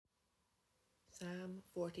Psalm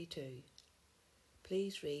 42.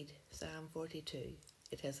 Please read Psalm 42.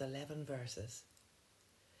 It has 11 verses.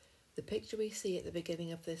 The picture we see at the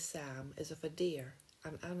beginning of this psalm is of a deer,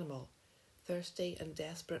 an animal, thirsty and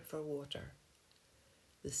desperate for water.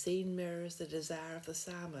 The scene mirrors the desire of the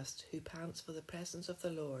psalmist who pants for the presence of the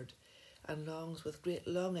Lord and longs with great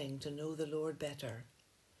longing to know the Lord better.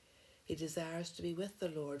 He desires to be with the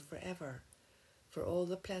Lord forever, for all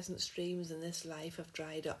the pleasant streams in this life have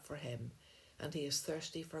dried up for him, and he is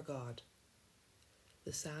thirsty for God.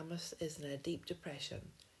 The psalmist is in a deep depression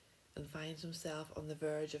and finds himself on the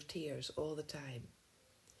verge of tears all the time.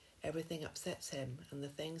 Everything upsets him, and the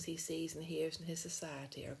things he sees and hears in his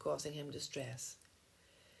society are causing him distress.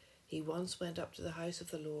 He once went up to the house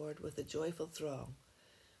of the Lord with a joyful throng,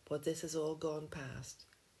 but this has all gone past.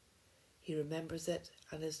 He remembers it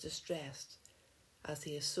and is distressed, as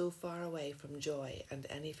he is so far away from joy and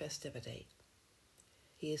any festivity.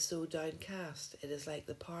 He is so downcast, it is like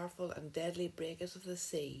the powerful and deadly breakers of the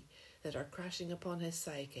sea that are crashing upon his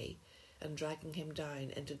psyche and dragging him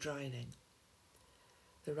down into drowning.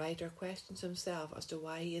 The writer questions himself as to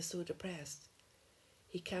why he is so depressed.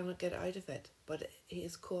 He cannot get out of it, but he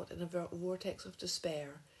is caught in a vortex of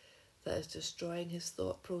despair that is destroying his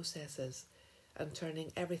thought processes and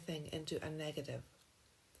turning everything into a negative.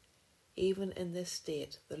 Even in this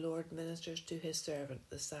state, the Lord ministers to his servant,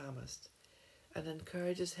 the psalmist, and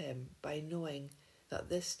encourages him by knowing that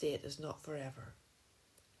this state is not forever.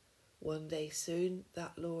 One day soon the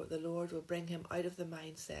Lord will bring him out of the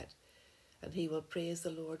mindset, and he will praise the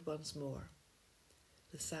Lord once more.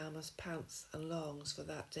 The psalmist pants and longs for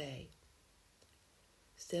that day.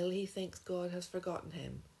 Still he thinks God has forgotten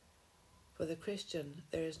him. For the Christian,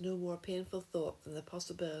 there is no more painful thought than the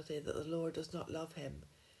possibility that the Lord does not love him,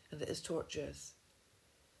 and it is torturous.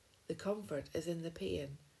 The comfort is in the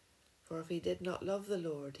pain, for if he did not love the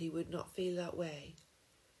Lord, he would not feel that way.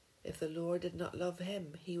 If the Lord did not love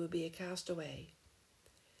him, he would be a castaway.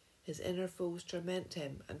 His inner foes torment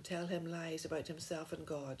him and tell him lies about himself and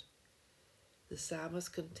God. The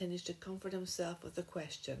psalmist continues to comfort himself with the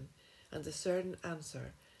question and the certain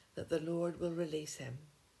answer that the Lord will release him.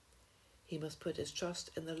 He must put his trust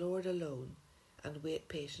in the Lord alone and wait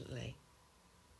patiently.